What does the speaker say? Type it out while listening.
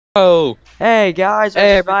Oh, Hey guys,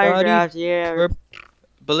 hey everybody. Rexsminecraft here. We're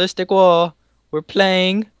Ballistic Wall. We're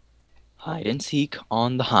playing hide and seek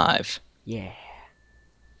on the hive. Yeah,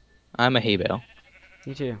 I'm a hay bale.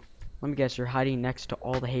 me too. Let me guess, you're hiding next to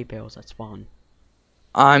all the hay bales that spawn.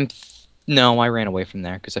 I'm No, I ran away from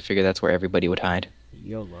there because I figured that's where everybody would hide.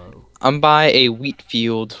 YOLO. I'm by a wheat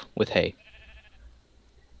field with hay.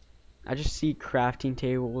 I just see crafting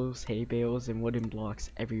tables, hay bales, and wooden blocks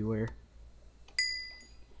everywhere.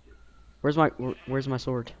 Where's my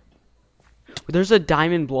sword? There's a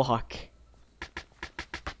diamond block.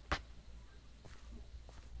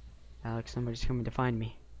 Alex, somebody's coming to find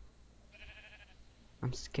me.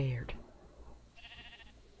 I'm scared.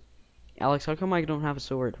 Alex, how come I don't have a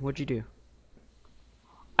sword? What'd you do?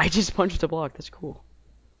 I just punched a block. That's cool.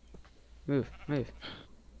 Move, move.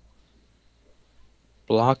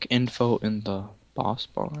 Block info in the boss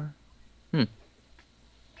bar.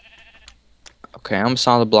 Okay, I'm a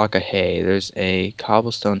solid block of hay. There's a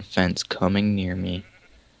cobblestone fence coming near me.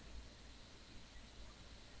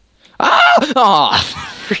 Ah! Aw!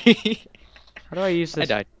 How do I use I this?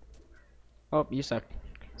 died. Oh, you suck.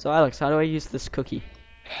 So Alex, how do I use this cookie?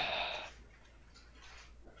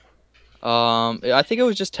 I think it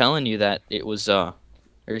was just telling you that it was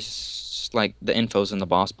there's like the info's in the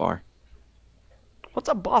boss bar. What's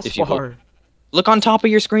a boss If you go bar? look on top of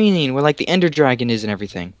your screen where like the Ender Dragon is and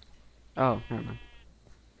everything. Oh, never mind.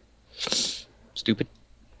 Stupid.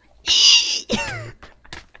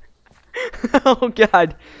 Oh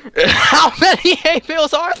god. How many hay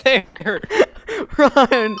bales are there?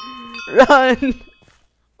 Run! Run!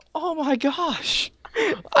 Oh my gosh.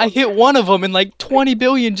 I hit one of them and like 20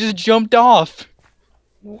 billion just jumped off.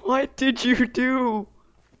 What did you do?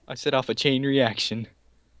 I set off a chain reaction.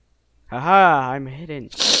 Haha, I'm hidden.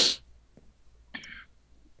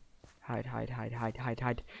 Hide, hide, hide, hide, hide,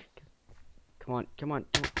 hide. Come on, come on,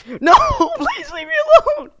 come on. No! Please leave me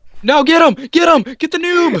alone! No, get him! Get him! Get the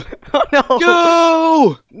noob! Oh no!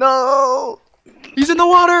 Go! No! He's in the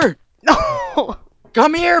water! No!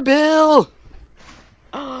 Come here, Bill!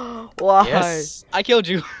 Why? Yes, I killed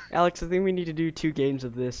you. Alex, I think we need to do 2 games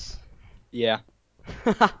of this. Yeah,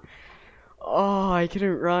 Oh, I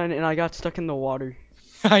couldn't run and I got stuck in the water.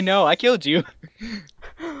 I know, I killed you.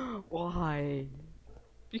 Why?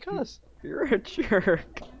 Because. You're a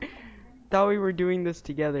jerk. Thought we were doing this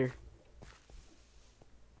together.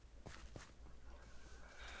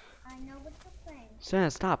 I know what you're playing. Santa,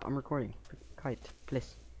 stop. I'm recording. Quiet,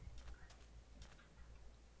 please.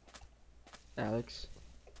 Alex.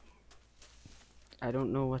 I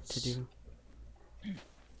don't know what to do.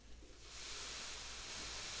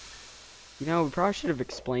 You know, we probably should have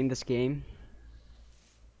explained this game.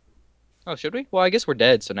 Oh, should we? Well, I guess we're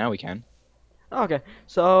dead, so now we can. Okay,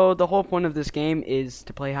 so the whole point of this game is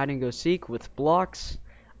to play hide and go seek with blocks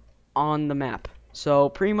on the map. So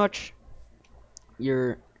pretty much, if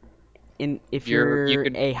you you're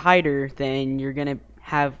can. a hider, then you're gonna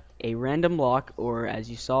have a random block, or as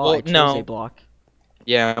you saw, Well, I chose no. a block.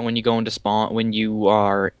 Yeah, when you go into spawn, when you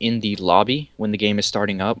are in the lobby, when the game is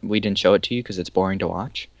starting up, we didn't show it to you because it's boring to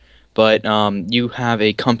watch. But you have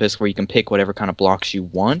a compass where you can pick whatever kind of blocks you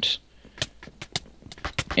want.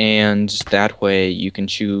 And that way you can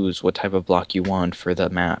choose what type of block you want for the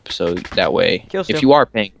map. So that way, Kill steal. if you are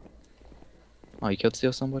paying... Oh, you killed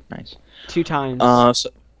steal somewhat? Nice. 2 times.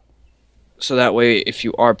 So that way, if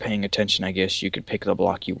you are paying attention, I guess you could pick the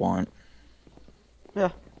block you want.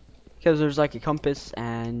 Because there's like a compass,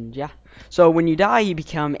 and yeah. So when you die, you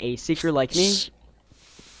become a seeker like me.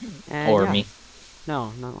 And Or yeah. me.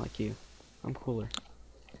 No, not like you. I'm cooler.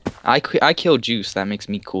 I kill Juice, that makes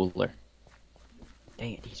me cooler.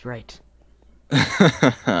 Dang it, he's right.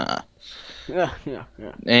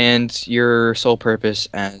 And your sole purpose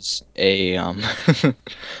as a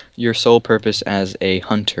your sole purpose as a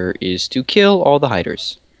hunter is to kill all the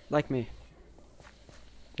hiders. Like me.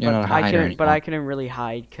 You're not a hider anymore. But I couldn't really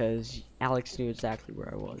hide because Alex knew exactly where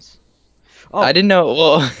I was. Oh, I didn't know.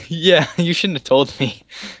 Well, yeah, you shouldn't have told me.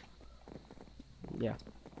 yeah.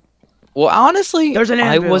 Well, honestly, There's an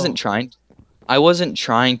I anvil. wasn't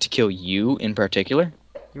trying to kill you in particular.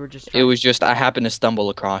 You were just. It was just I happened to stumble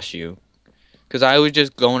across you. Because I was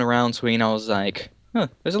just going around swinging, I was like, huh,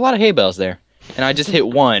 there's a lot of hay bales there. And I just hit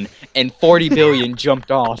one, and 40 billion jumped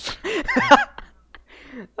off. That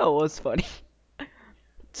was funny.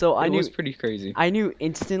 So It was pretty crazy. I knew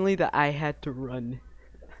instantly that I had to run,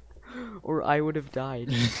 or I would have died.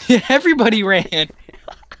 Everybody ran.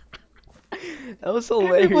 That was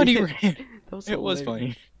hilarious. Everybody ran. That was It was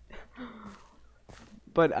hilarious. funny.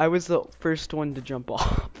 But I was the first one to jump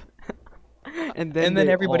off. And then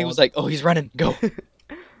Everybody was like, oh, he's running, go.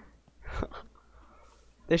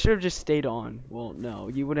 They should have just stayed on. Well, no,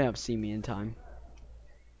 you wouldn't have seen me in time.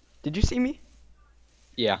 Did you see me?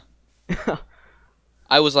 Yeah.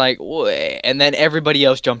 I was like, "Wait," and then everybody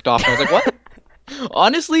else jumped off. And I was like, what?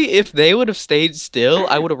 Honestly, if they would have stayed still,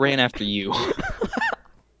 I would have ran after you.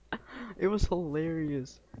 It was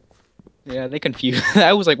hilarious. Yeah, they confused.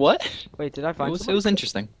 I was like, what? Wait, did I find It somebody? was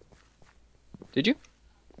interesting. Did you?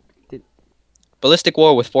 Did- Ballistic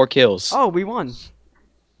War with 4 kills. Oh, we won. How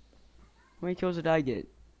many kills did I get?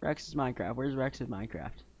 Rexsminecraft. Where's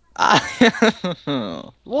Rexsminecraft?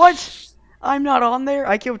 Ah. What? I'm not on there?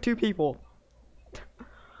 I killed 2 people.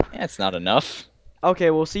 That's not enough. Okay,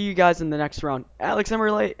 we'll see you guys in the next round. Alex, number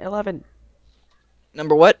 11.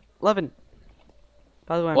 Number what? 11.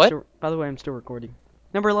 By the way, What? I'm still recording.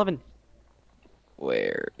 Number 11.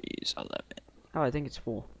 Where is 11? Oh, I think it's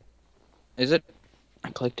full. Is it? I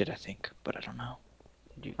clicked it, I think, but I don't know.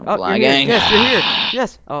 Did you? I'm Oh, you're here. lagging. Yes, you're here.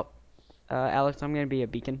 Yes. Oh, Alex, I'm gonna be a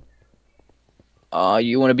beacon.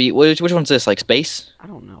 You want to be which one's this? Like space? I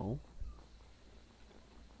don't know.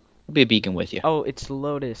 I'll be a beacon with you. Oh, it's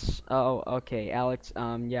Lotus. Oh, okay, Alex.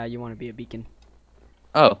 Yeah, you want to be a beacon?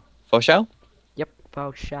 Oh, faux show? Yep.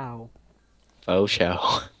 Faux show. Faux show.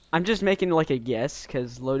 I'm just making like a guess,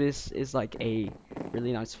 cause Lotus is like a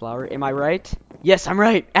really nice flower. Am I right? Yes, I'm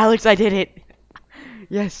right. Alex, I did it.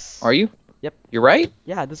 Yes. Are you? Yep. You're right?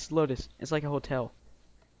 Yeah, this is Lotus. It's like a hotel.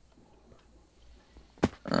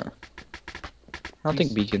 I don't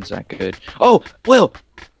think beacon's that good. Oh, Will!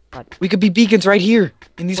 What? We could be beacons right here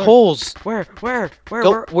in these Where? holes. Where?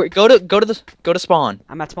 Go to spawn.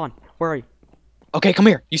 I'm at spawn. Where are you? Okay, come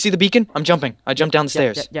here. You see the beacon? I'm jumping. I jumped down the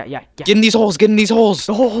stairs. Yeah. Get in these holes. Get in these holes.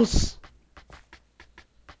 The holes.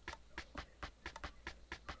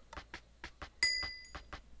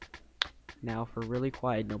 Now, if we're really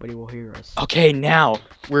quiet, nobody will hear us. Okay, now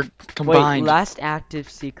we're combined. Wait, last active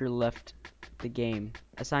seeker left the game.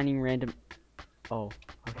 Assigning random. Oh,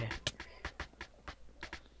 okay.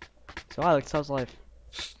 So Alex, how's life?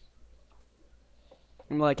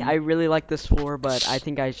 I'm like, I really like this floor, but I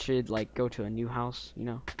think I should like go to a new house, you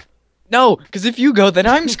know? No, because if you go, then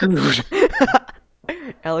I'm screwed.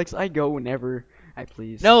 Alex, I go whenever I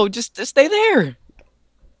please. No, just stay there.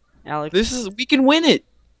 Alex. We can win it.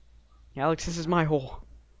 Alex, this is my hole.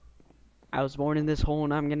 I was born in this hole,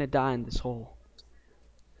 and I'm gonna die in this hole.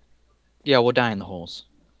 Yeah, we'll die in the holes.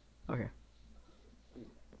 Okay.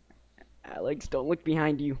 Alex, don't look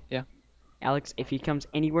behind you. Yeah. Alex, if he comes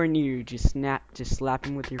anywhere near you, just slap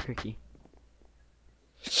him with your cookie.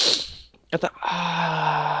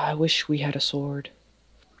 I wish we had a sword.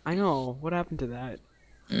 I know. What happened to that?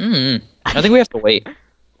 I think we have to wait.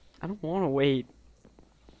 I don't want to wait.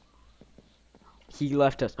 He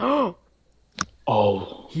left us. Oh.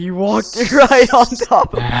 He walked right on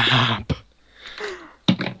top of Snap.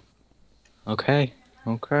 Okay.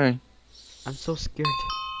 Okay. I'm so scared.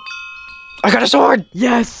 I got a sword!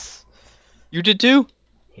 Yes! You did too?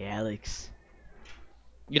 Hey, Alex.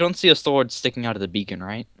 You don't see a sword sticking out of the beacon,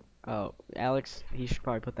 right? Oh, Alex, he should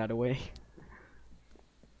probably put that away.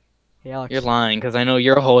 Hey, Alex. You're lying, because I know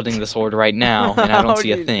you're holding the sword right now, and I don't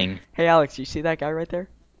see a Dude. thing. Hey, Alex, you see that guy right there?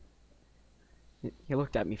 He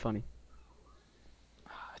looked at me funny.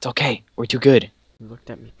 It's okay. We're too good. He looked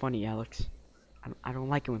at me funny, Alex. I don't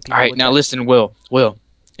like it when people Alright, look now at listen, Will.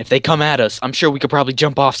 If they come at us, I'm sure we could probably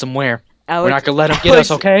jump off somewhere. Alex, We're not gonna let them get us,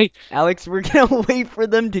 okay? Alex, we're gonna wait for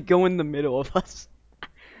them to go in the middle of us.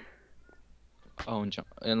 Oh,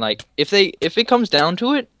 and like, if it comes down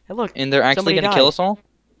to it, Hey, look. and they're actually somebody gonna kill died. us all.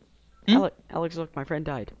 Hmm? Alex, look, my friend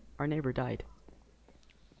died. Our neighbor died.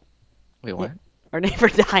 Wait, what? Our neighbor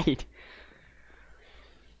died.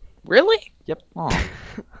 Really? Yep. Aw.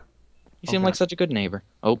 You seem Okay. like such a good neighbor.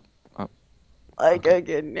 Oh. Like a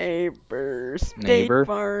good neighbor. State Neighbor.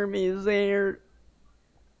 Farm is there.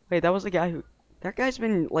 Wait, that was the guy who. That guy's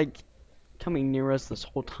been like coming near us this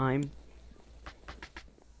whole time.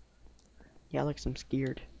 Yeah, Alex, I'm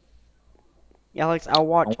scared. Yeah, Alex, I'll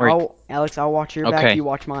watch. Don't worry. Alex, I'll watch your back. Okay. You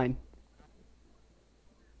watch mine.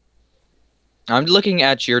 I'm looking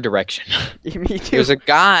at your direction. Me too. There's a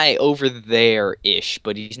guy over there-ish,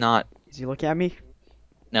 but he's not. Is he looking at me?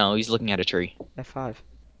 No, he's looking at a tree. F5.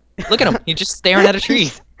 Look at him. He's just staring at a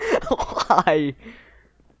tree. Why?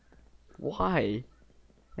 Why?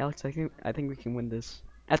 Alex, I think we can win this.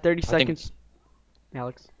 At 30 seconds.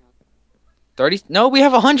 Alex. 30? No, we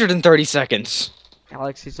have 130 seconds.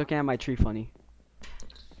 Alex, he's looking at my tree funny.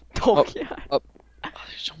 Oh, yeah.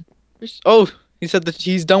 Oh, he said that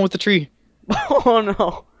he's done with the tree. Oh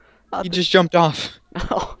no. He just jumped off.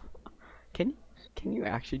 Oh. Can you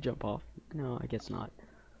actually jump off? No, I guess not.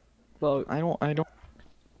 Well, I don't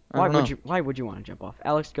why know. would you want to jump off?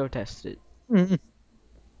 Alex, go test it.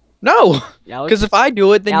 No, because Alex, if I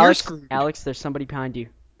do it, then you're Alex, screwed. Alex, there's somebody behind you.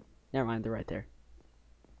 Never mind, they're right there.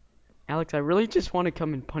 Alex, I really just want to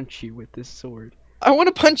come and punch you with this sword. I want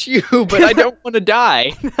to punch you, but I don't want to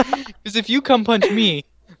die. Because if you come punch me,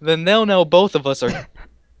 then they'll know both of us are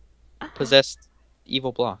possessed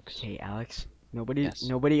evil blocks. Okay, Alex. Nobody, Yes.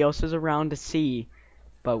 nobody else is around to see,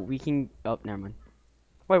 but we can. Oh, never mind.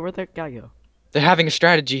 Wait, where'd that guy go? They're having a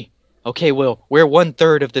strategy. Okay, Will, we're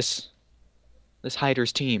 1/3 of this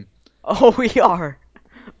hider's team. Oh, we are.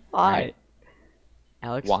 Right. Why?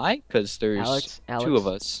 Alex, Why? Because there's Alex, two of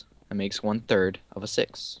Alex. us. That makes 1/3 of a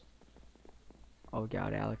 6. Oh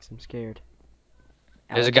God, Alex, I'm scared.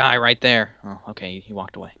 There's a Alex. guy right there. Oh, okay, he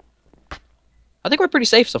walked away. I think we're pretty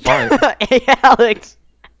safe so far. Hey, Alex.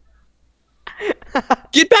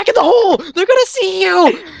 Get back in the hole! They're gonna see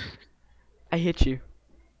you! I hit you.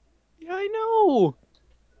 Yeah, I know.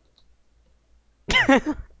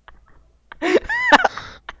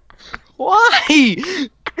 Why? I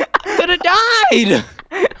could have died.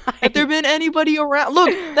 Had there been anybody around? Look,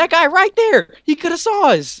 that guy right there. He could have saw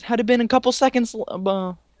us. Had it been a couple seconds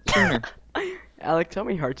sooner. Alex, how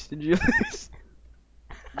many hearts did you lose?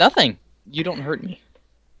 Nothing. You don't hurt me.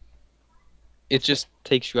 It just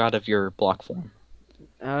takes you out of your block form.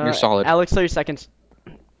 You're solid. Alex, 30 seconds.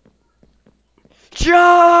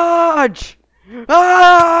 Charge!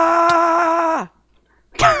 Ah!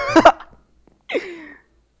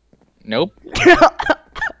 Nope.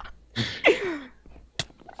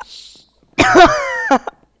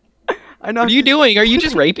 I know. What are you doing? Are you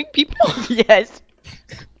just raping people? Yes.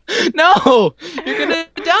 No! You're gonna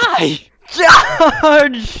die!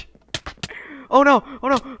 Charge! Oh no! Oh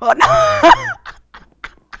no! Oh no!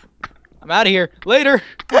 I'm out of here. Later!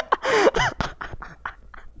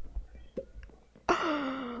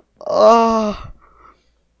 Oh.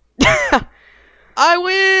 I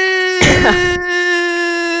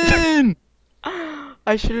win!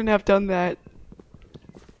 I shouldn't have done that.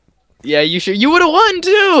 Yeah, you should. You would have won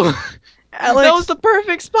too! Alex. That was the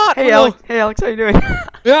perfect spot! Hey, Will. Alex. Hey, Alex. How you doing?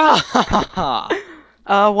 Yeah!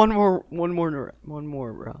 One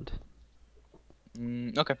more round.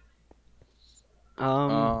 Okay.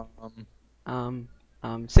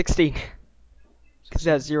 16. Cause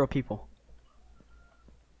that's 0 people.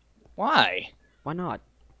 Why? Why not?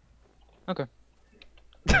 Okay.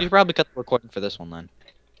 You should probably cut the recording for this one then.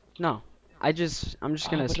 No. I'm just gonna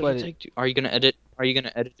But it'll split it. take Are you gonna edit? Are you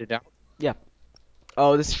gonna edit it out?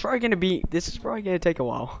 Oh, this is probably gonna take a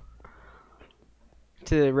while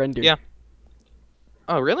to render. Yeah.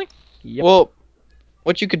 Oh, really? Yep. Well,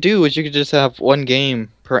 what you could do is you could just have one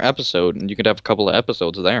game per episode, and you could have a couple of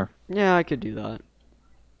episodes there. Yeah, I could do that.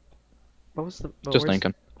 What was the? But Just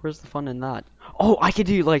thinking. Where's the fun in that? Oh, I could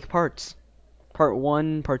do like parts. Part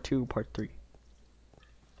 1, part 2, part 3.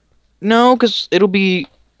 No, because it'll be.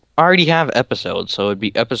 I already have episodes, so it'd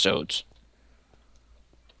be episodes.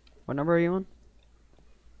 What number are you on?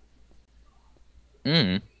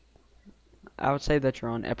 I would say that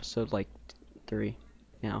you're on episode like 3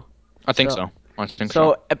 now. I think So- so. I think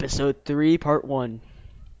So so. episode 3, part 1.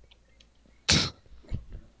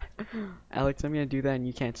 Alex, I'm gonna do that and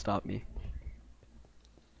you can't stop me.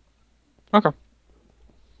 Okay.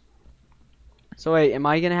 So wait, am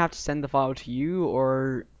I gonna have to send the file to you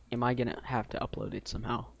or am I gonna have to upload it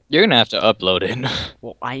somehow? You're gonna have to upload it.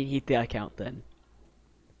 Well, I need the account then.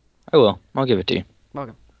 I will. I'll give it to you.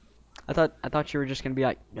 Okay. I thought you were just gonna be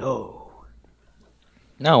like, no.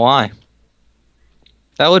 No, why?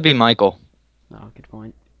 That would be Michael. Oh, good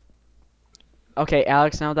point. Okay,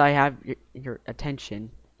 Alex, now that I have your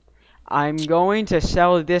attention, I'm going to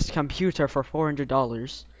sell this computer for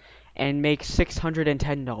 $400 and make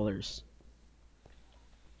 $610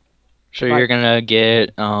 So Right. you're gonna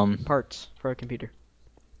get parts for a computer.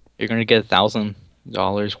 you're gonna get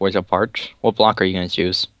 $1,000 worth of parts. What block are you gonna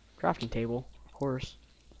choose? Crafting table, of course.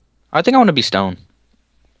 I think I want to be stone.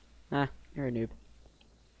 You're a noob.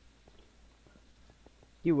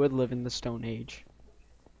 You would live in the Stone Age.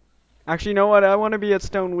 Actually, you know what? I want to be a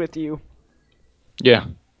stone with you. Yeah.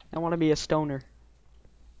 I want to be a stoner.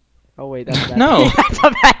 Oh wait, that's a bad No. thing. That's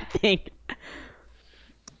a bad thing.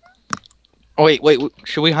 Oh wait,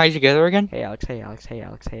 should we hide together again? Hey Alex, hey Alex, hey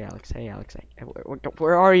Alex, hey Alex, hey Alex. Hey,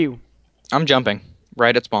 where are you? I'm jumping.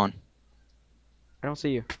 Right at spawn. I don't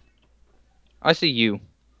see you. I see you.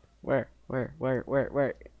 Where?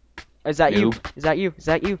 Is that you? Noob. Is that you? Is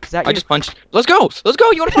that you? Is that you? I just punched. Let's go! Let's go!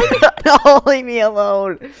 You wanna fight me? No, leave me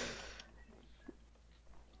alone.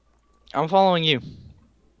 I'm following you.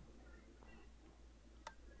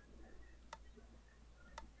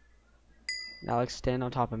 Alex, stand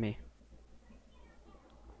on top of me.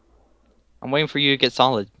 I'm waiting for you to get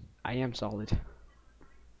solid. I am solid.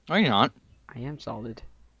 No, you're not. I am solid.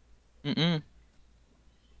 Mm-mm.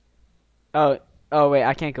 Oh, oh wait,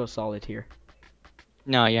 I can't go solid here.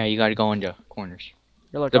 No, yeah, you gotta go into corners.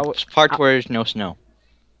 Here, look, The parts I, where there's no snow.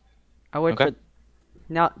 I wait Okay? for.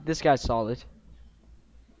 Now this guy's solid.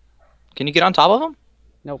 Can you get on top of him?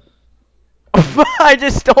 Nope. I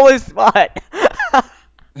just stole his spot.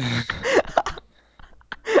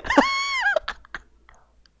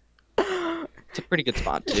 It's a pretty good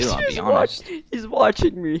spot too, He's I'll be just honest. he's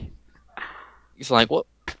watching me. He's like, what?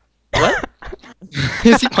 What?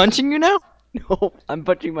 Is he punching you now? No, I'm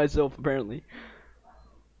punching myself apparently.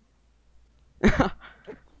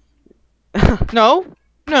 No.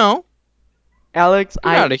 No. Alex,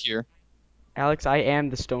 Get out of here. I am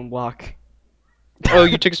the stone block. Oh,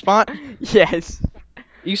 you took a spot? Yes.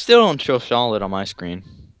 You still don't show solid on my screen.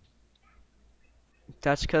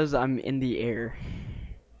 That's because I'm in the air.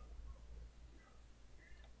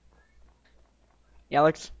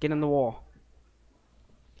 Alex, get in the wall.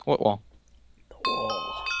 What wall? The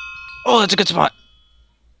wall. Oh, that's a good spot.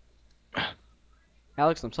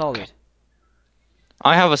 Alex, I'm solid.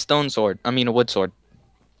 I have a stone sword. I mean, a wood sword.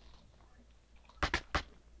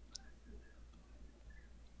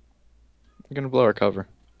 You're gonna blow our cover.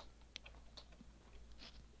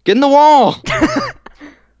 Get in the wall!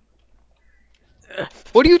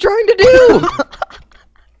 What are you trying to do?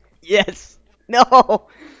 Yes. No.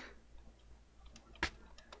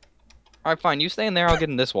 Alright, fine. You stay in there. I'll get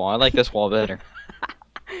in this wall. I like this wall better.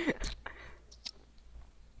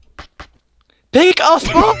 Pick a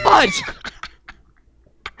spot!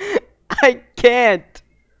 I can't.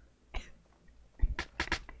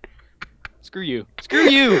 Screw you. Screw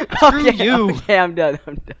you. Screw Okay, you. okay, I'm done.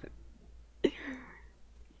 I'm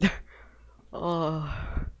done. Oh.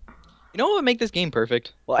 You know what would make this game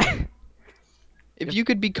perfect? What? If you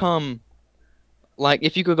could become... Like,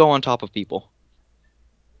 if you could go on top of people.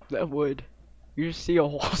 That would. You just see a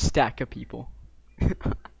whole stack of people.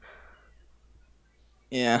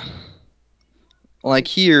 Yeah. Like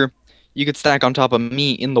here, you could stack on top of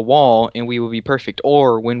me in the wall and we would be perfect.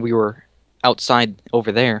 Or when we were outside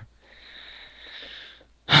over there.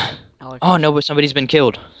 Alex, Oh no, but somebody's been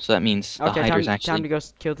killed. So that means the okay, hider's time to go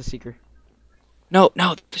kill the seeker. No,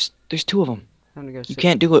 there's two of them. Time to go. You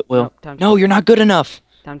can't do it, Will. Nope, time to No, you're not good enough.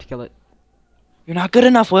 Time to kill it. You're not good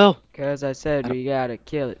enough, Will. Cause I said we gotta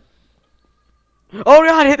kill it. Oh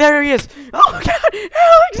god, there he is! Oh god,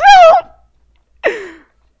 Alex, help!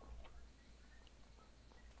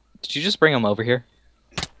 Did you just bring him over here?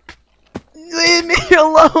 Leave me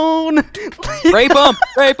alone! Rape him!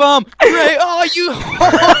 Rape him! Rape! Oh, you!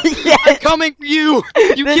 Yes! I'm coming for you!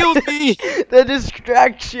 You killed me! The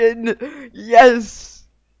distraction! Yes!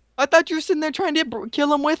 I thought you were sitting there trying to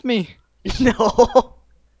kill him with me. No!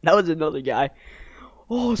 That was another guy.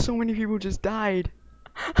 Oh, so many people just died.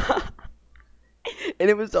 And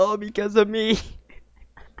it was all because of me.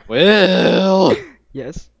 Will!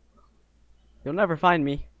 Yes. You'll never find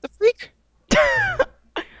me. The freak?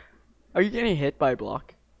 Are you getting hit by a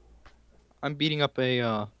block? I'm beating up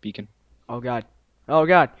a beacon. Oh god. Oh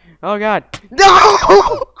god. Oh god.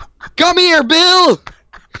 No! Come here, Bill!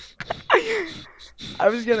 I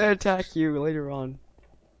was gonna attack you later on.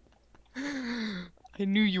 I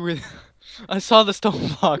knew you were. I saw the stone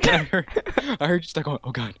block. And I heard you start going.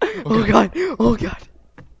 Oh god. Oh god. Oh god.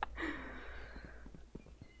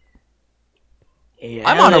 Hey,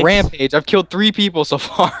 I'm on a Alex. rampage. I've killed 3 people so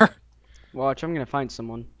far. Watch, I'm gonna find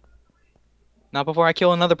someone. Not before I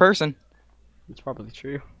kill another person. That's probably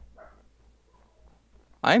true.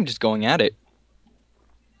 I am just going at it.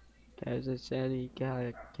 Cause it said he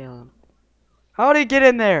gotta kill him. How'd he get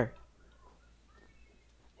in there?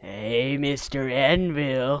 Hey, Mr.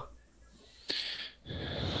 Anvil.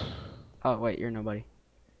 Oh, wait, you're nobody.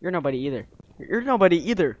 You're nobody either. You're nobody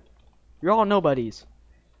either. You're all nobodies.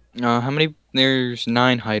 How many? There's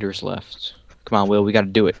 9 hiders left. Come on, Will. We gotta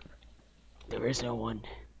do it. There is no one.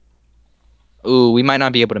 Ooh, we might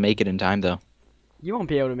not be able to make it in time, though. You won't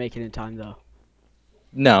be able to make it in time, though.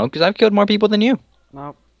 No, because I've killed more people than you.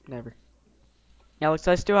 Nope, never. Alex,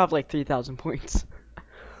 I still have like 3,000 points.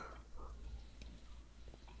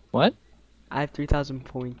 What? I have 3,000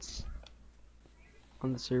 points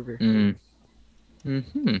on the server. I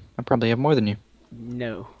probably have more than you.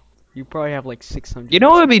 No. You probably have like 600. You know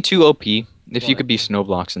what would be too OP? If you What? could be snow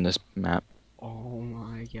blocks in this map. Oh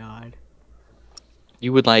my god.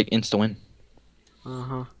 You would, like, insta-win.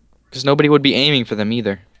 Uh-huh. Because nobody would be aiming for them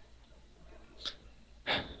either.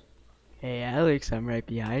 Hey, Alex, I'm right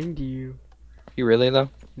behind you. You really, though?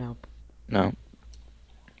 Nope. No.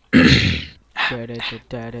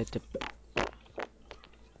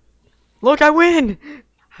 Look, I win!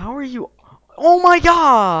 How are you? Oh my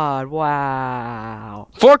god! Wow.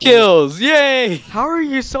 4 kills! Yay! How are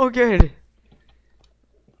you so good?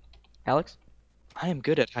 Alex? I am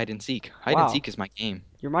good at hide and seek. Hide and Wow. seek is my game.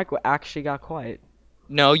 Your mic actually got quiet.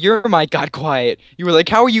 No, your mic got quiet. You were like,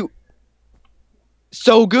 how are you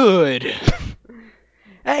so good?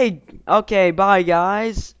 Hey, okay, bye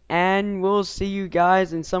guys. And we'll see you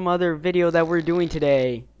guys in some other video that we're doing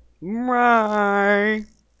today. Bye.